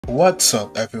What's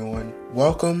up everyone?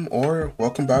 Welcome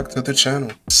back to the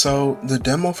channel. So the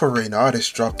demo for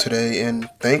Reynatis dropped today and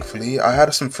thankfully I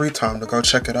had some free time to go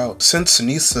check it out. Since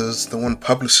Nisa's the one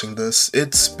publishing this,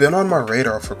 it's been on my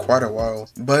radar for quite a while,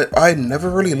 but I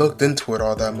never really looked into it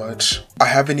all that much. I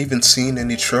haven't even seen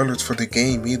any trailers for the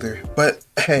game either, but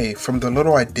hey, from the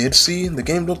little I did see, the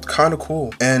game looked kinda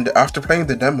cool, and after playing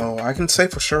the demo, I can say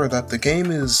for sure that the game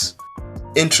is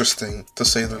interesting, to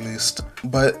say the least.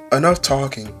 But enough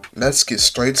talking, let's get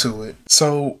straight to it.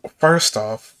 So, first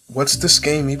off, what's this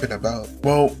game even about?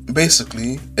 Well,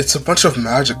 basically, it's a bunch of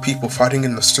magic people fighting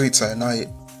in the streets at night.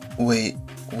 Wait,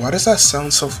 why does that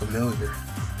sound so familiar?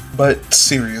 But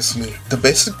seriously, the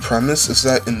basic premise is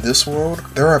that in this world,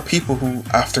 there are people who,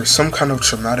 after some kind of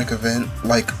traumatic event,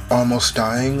 like almost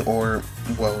dying or,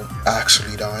 well,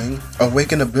 actually dying,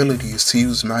 awaken abilities to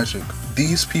use magic.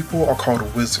 These people are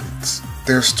called wizards.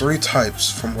 There's three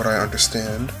types from what I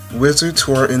understand. Wizards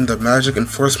who are in the Magic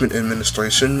Enforcement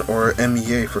Administration, or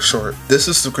MEA for short. This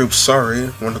is the group Sari,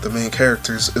 one of the main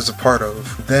characters, is a part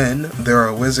of. Then, there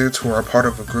are wizards who are part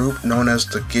of a group known as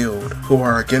the Guild, who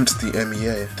are against the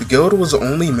MEA. The Guild was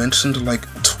only mentioned like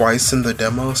twice in the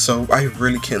demo, so I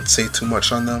really can't say too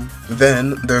much on them.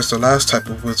 Then, there's the last type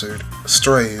of wizard,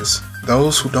 Strays,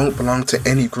 those who don't belong to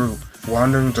any group,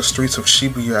 wandering the streets of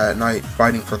Shibuya at night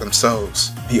fighting for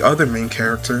themselves. The other main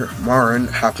character, Marin,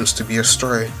 happens to be a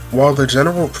stray. While the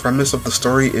general premise of the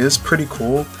story is pretty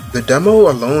cool, the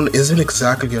demo alone isn't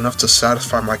exactly enough to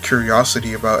satisfy my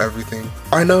curiosity about everything.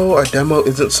 I know a demo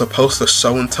isn't supposed to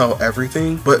show and tell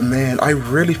everything, but man, I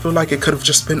really feel like it could have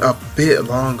just been a bit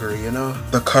longer, you know?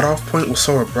 The cutoff point was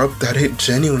so abrupt that it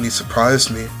genuinely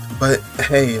surprised me. But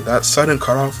hey, that sudden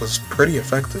cutoff was pretty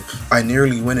effective. I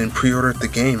nearly went and pre-ordered the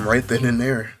game right then and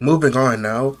there. Moving on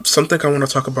now, something I want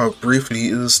to talk about briefly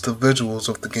is the visuals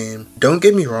of the game. Don't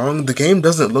get me wrong, the game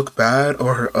doesn't look bad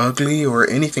or ugly or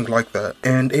anything like that.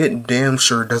 And it damn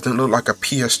sure doesn't look like a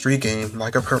PS3 game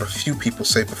like I've heard a few people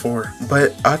say before.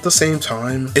 But at the same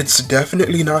time, it's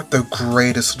definitely not the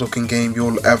greatest looking game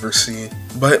you'll ever see.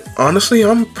 But honestly,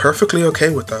 I'm perfectly okay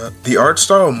with that. The art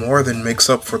style more than makes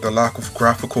up for the lack of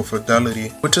graphical fidelity,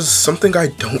 which is something I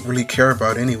don't really care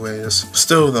about anyways.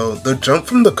 Still though, the jump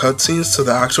from the cutscenes to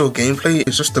the actual gameplay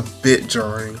is just a bit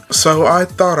jarring, so I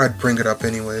thought I'd bring it up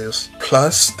anyways.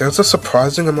 Plus, there's a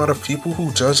surprising amount of people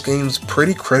who judge games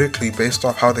pretty critically based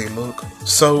off how they look.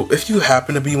 So if you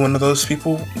happen to be one of those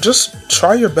people, just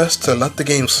try your best to let the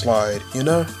game slide, you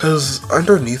know? Cause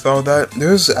underneath all that,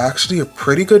 there's actually a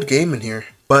pretty good game in here.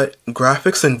 But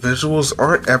graphics and visuals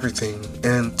aren't everything,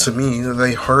 and to me,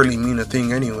 they hardly mean a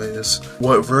thing anyways.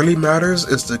 What really matters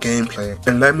is the gameplay,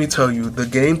 and let me tell you, the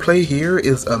gameplay here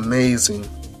is amazing.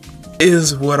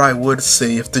 Is what I would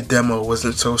say if the demo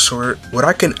wasn't so short. What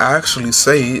I can actually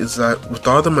say is that with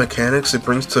all the mechanics it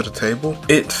brings to the table,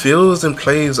 it feels and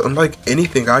plays unlike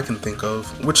anything I can think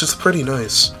of, which is pretty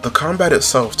nice. The combat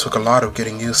itself took a lot of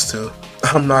getting used to.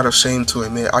 I'm not ashamed to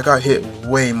admit I got hit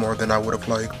way more than I would have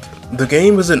liked. The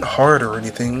game isn't hard or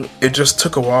anything, it just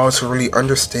took a while to really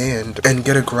understand and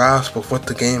get a grasp of what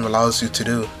the game allows you to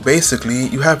do. Basically,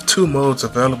 you have two modes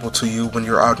available to you when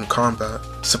you're out in combat.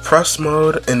 Suppress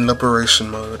mode and liberation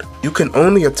mode. You can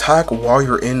only attack while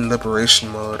you're in liberation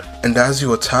mode, and as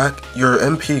you attack, your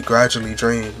MP gradually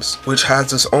drains, which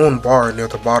has its own bar near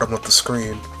the bottom of the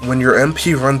screen. When your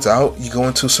MP runs out, you go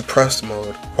into suppressed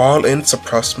mode. While in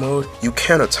suppressed mode, you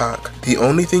can attack. The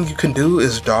only thing you can do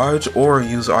is dodge or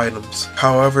use items.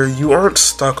 However, you aren't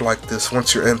stuck like this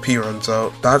once your MP runs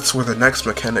out. That's where the next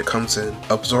mechanic comes in,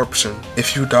 absorption.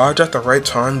 If you dodge at the right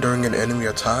time during an enemy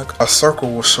attack, a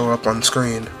circle will show up on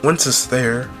screen. Once it's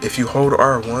there, if you hold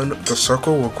R1, the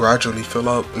circle will gradually fill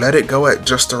up. Let it go at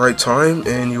just the right time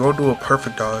and you'll do a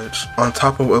perfect dodge, on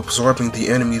top of absorbing the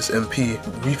enemy's MP,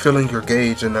 refilling your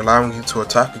gauge and allowing you to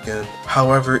attack again.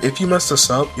 However, if you mess this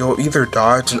up, you'll either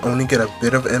dodge and only get a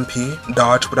bit of MP,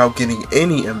 dodge without getting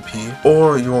any MP,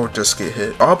 or you'll just get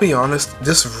hit. I'll be honest,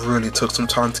 this really took some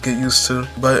time to get used to,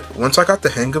 but once I got the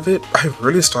hang of it, I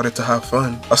really started to have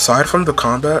fun. Aside from the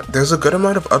combat, there's a good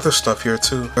amount of other stuff here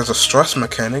too. There's a stress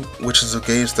mechanic, which is a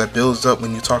gauge that builds up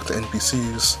when you talk to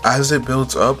NPCs. As it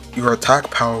builds up, your attack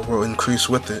power will increase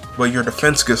with it, but your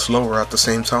defense gets lower at the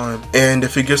same time. And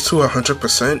if it gets to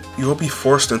 100%, you'll be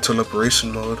forced into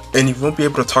liberation mode, and you won't be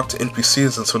able to talk to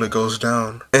NPCs until it goes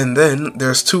down. And then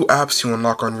there's two apps you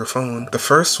unlock on your phone. The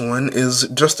first one is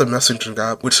just the messaging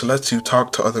app, which lets you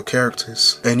talk to other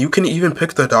characters. And you can even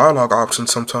pick the dialogue option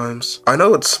sometimes. I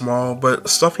know it's small, but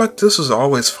stuff like this is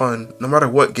always fun, no matter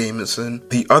what game it's in.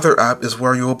 The other app is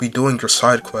where you'll be doing your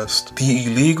side quest, the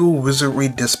Illegal Wizardry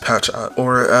Dispatch app,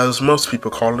 or as most people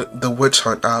call it, the Witch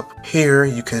Hunt app. Here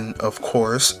you can, of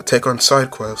course, take on side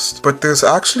quests, but there's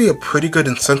actually a pretty good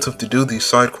incentive to do these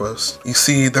side quests. You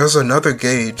see, there's another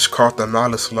gauge called the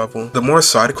Malice level. The more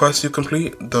side quests you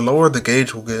complete, the lower the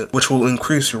gauge will get, which will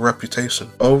increase your reputation.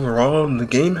 Overall, the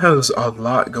game has a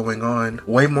lot going on,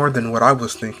 way more than what I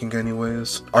was thinking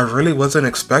anyways. I really wasn't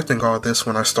expecting all this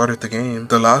when I started the game.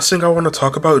 The last thing I want to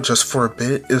talk about just for a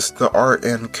bit is the art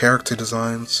and character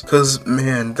designs, cause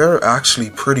man, they're actually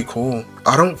pretty cool.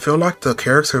 I don't feel like the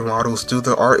character models do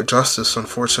the art justice,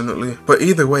 unfortunately. But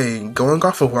either way, going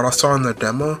off of what I saw in the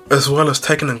demo, as well as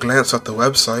taking a glance at the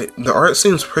website, the art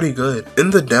seems pretty good. In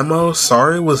the demo,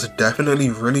 Sari was definitely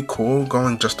really cool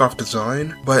going just off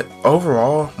design, but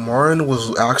overall, Morin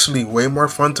was actually way more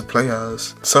fun to play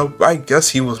as. So I guess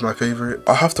he was my favorite.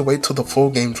 I'll have to wait till the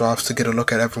full game drops to get a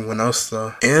look at everyone else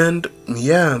though. And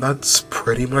yeah, that's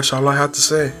pretty much all I had to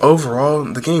say. Overall,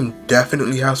 the game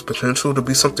definitely has potential to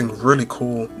be something really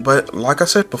cool, but like I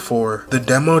said before, the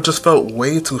demo just felt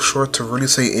way too short to really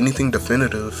say anything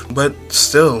definitive, but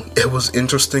still, it was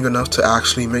interesting enough to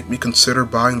actually make me consider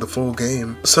buying the full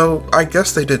game, so I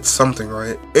guess they did something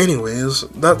right. Anyways,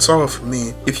 that's all for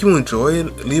me. If you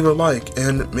enjoyed, leave a like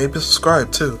and maybe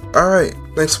subscribe too. Alright,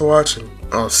 thanks for watching.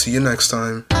 I'll see you next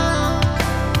time.